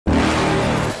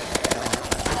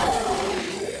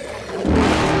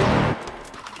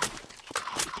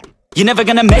You're never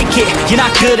gonna make it, you're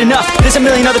not good enough. There's a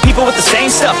million other people with the same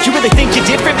stuff. You really think you're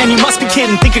different? Man, you must be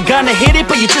kidding. Think you're gonna hit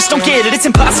it, but you just don't get it. It's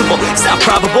impossible, it's not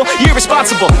probable, you're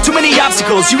irresponsible. Too many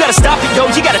obstacles, you gotta stop it, yo.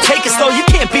 You gotta take it slow, you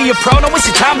can't be a pro. Don't waste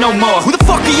your time no more. Who the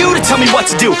fuck are you to tell me what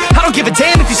to do? I don't give a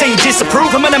damn if you say you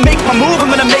disapprove. I'm gonna make my move,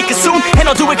 I'm gonna make it soon. And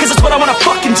I'll do it cause it's what I wanna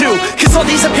fucking do. Cause all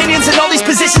these opinions and all these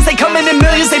positions, they come in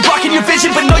millions, they blocking your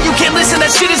vision. But no, you can't listen,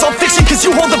 that shit is all fiction. Cause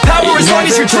you hold the power as long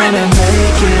as you're driven.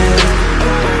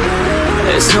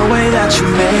 There's no way that you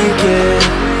make it.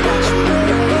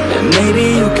 And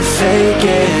maybe you can fake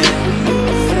it,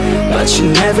 but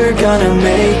you're never gonna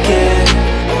make it.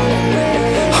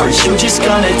 Are you just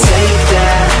gonna take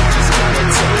that?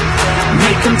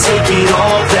 Make them take it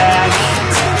all back.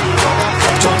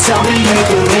 Don't tell me you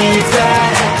believe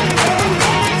that.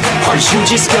 Are you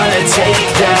just gonna take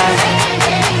that?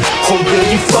 Or will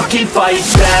you fucking fight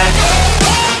back?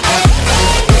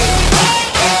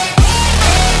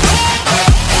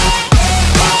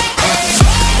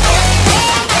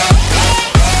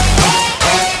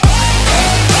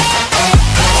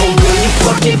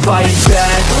 Fight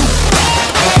back.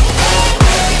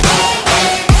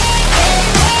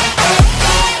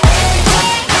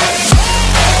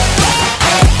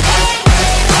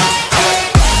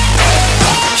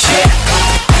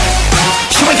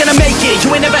 You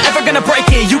ain't never ever gonna break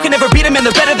it. You can never beat them and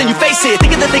they're better than you face it.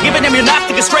 Thinking that they give a damn, you're not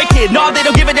thinking straight, kid. No, they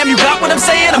don't give a damn, you got what I'm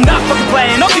saying? I'm not fucking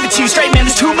playing, I'll give it to you straight, man.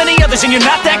 There's too many others and you're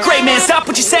not that great, man. Stop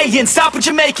what you're saying, stop what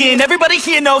you're making. Everybody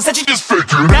here knows that you just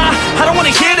faking. Nah, I don't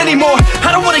wanna hear it anymore,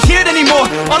 I don't wanna hear it anymore.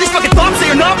 All these fucking thoughts,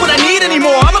 they are not what I need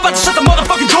anymore. I'm about to shut the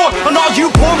motherfucking door on all you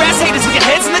poor ass haters with your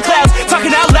heads in the clouds,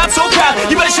 talking out loud so proud.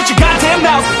 You better shut your goddamn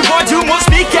mouth before I do more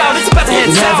speak out. It's about to head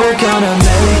south. Never gonna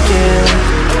make it.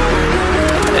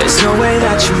 There's no way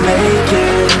that you make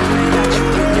it.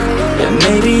 And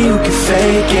maybe you can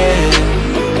fake it,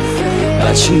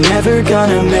 but you're never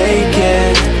gonna make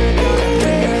it.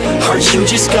 Are you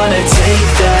just gonna take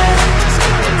that?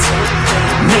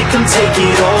 Make them take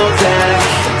it all back.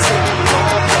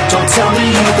 Don't tell me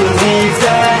you believe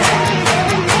that.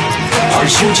 Are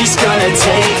you just gonna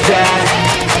take that?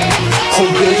 Or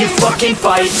will you fucking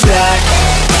fight back?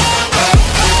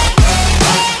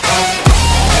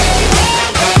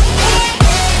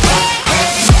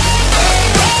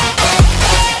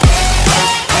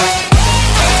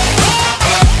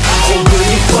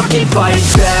 Fight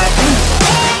back.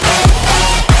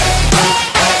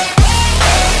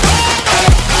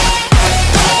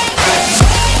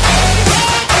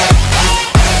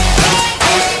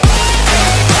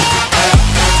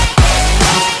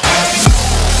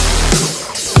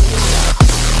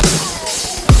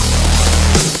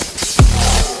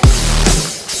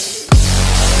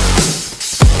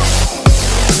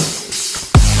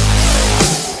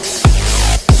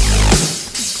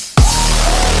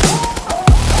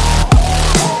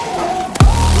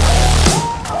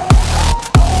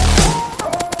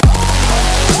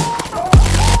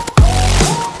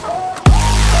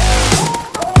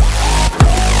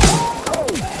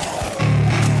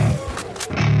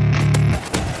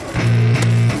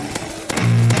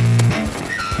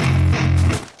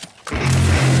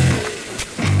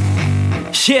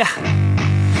 Yeah,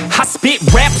 I spit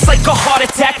raps like a heart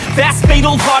attack, fast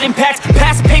fatal heart impacts,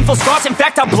 past painful scars. In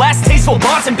fact, I blast tasteful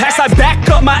bars and packs. I back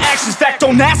up my actions, fact,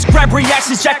 don't ask, grab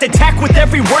reactions, jacked, attack with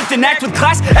every word, then act with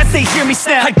class as they hear me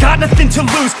snap. I got nothing to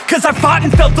lose, cause I fought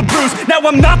and felt the bruise. Now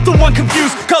I'm not the one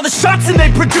confused, call the shots and they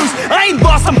produce. I ain't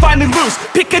lost, I'm finally loose,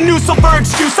 pick a new silver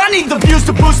excuse. I need the views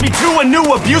to boost me to a new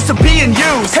abuse of being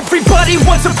used. Everybody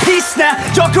wants a piece now,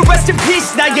 y'all can rest in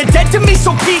peace now. You're dead to me,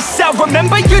 so peace out.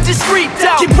 Remember, you're discreet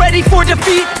now. Get ready for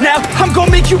defeat now, I'm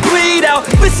gonna make you bleed out.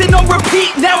 Listen on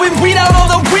repeat now and weed out all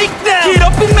the weak now. Get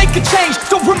up and make a change,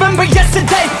 don't remember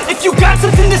yesterday. If you got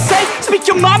something to say, speak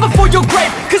your mind before your grave.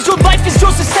 Cause your life is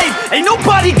yours to save, ain't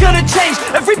nobody gonna change.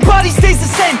 Everybody stays the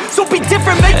same, so be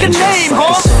different, make a name, like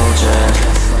a soldier,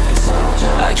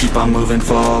 I keep on moving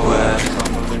forward,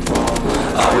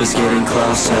 always getting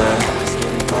closer.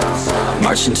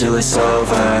 March until it's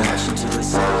over.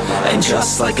 And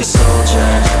just like a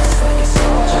soldier,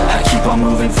 I keep on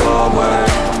moving forward,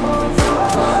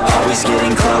 always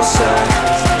getting closer.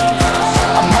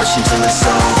 I'm marching till it's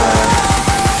over.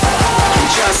 And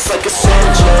just like a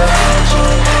soldier,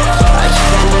 I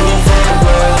keep on moving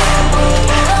forward,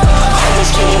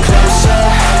 always getting closer.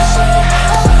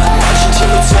 I'm marching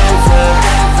till it's over.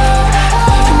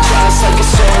 And just like a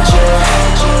soldier,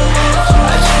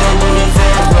 I keep on moving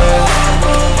forward,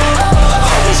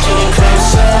 always getting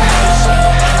closer.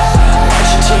 I'm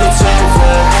marching till it's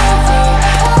over.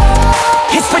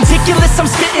 It's ridiculous relentless. I'm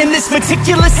spitting this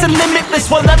meticulous and limitless,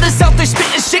 while others out there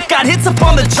spitting shit got hits up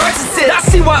on the charts and shit. I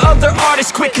see why other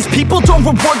artists quit, cause people don't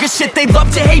reward good shit. They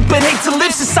love to hate but hate to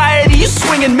live. Society, you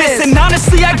swing and miss. And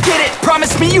honestly, I get it.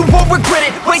 Promise me you won't regret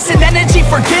it. Wasting energy,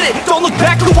 forget it. Don't look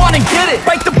back, go on and get it.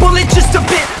 Bite the bullet just a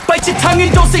bit. Bite your tongue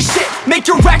and don't say shit. Make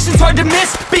your actions hard to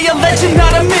miss. Be a legend,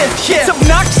 not a myth. Yeah. It's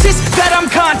obnoxious that I'm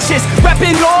conscious.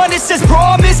 Rapping honest as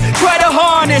promise. Try to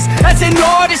harness. As an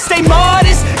artist, stay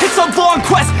modest. It's a long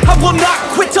quest. I will not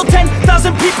quit till 10,000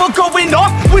 people going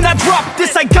off when I drop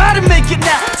this. I gotta make it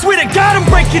now. Swear to God I'm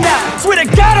breaking out. Swear to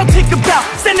God I'll take a bow.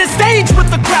 Stand the stage with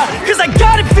the crowd, cause I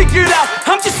got it figured out.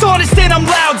 I'm just honest and I'm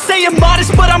loud. Saying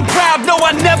modest but I'm proud. No,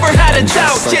 I never had a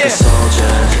doubt. Just like a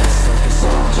soldier,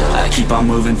 I keep on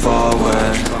moving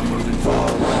forward.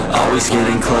 Always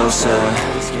getting closer.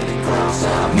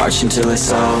 I'm marching till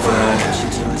it's over.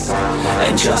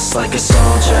 And just like a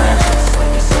soldier,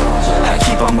 I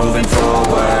keep on moving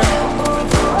forward.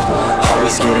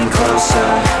 Always getting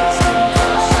closer.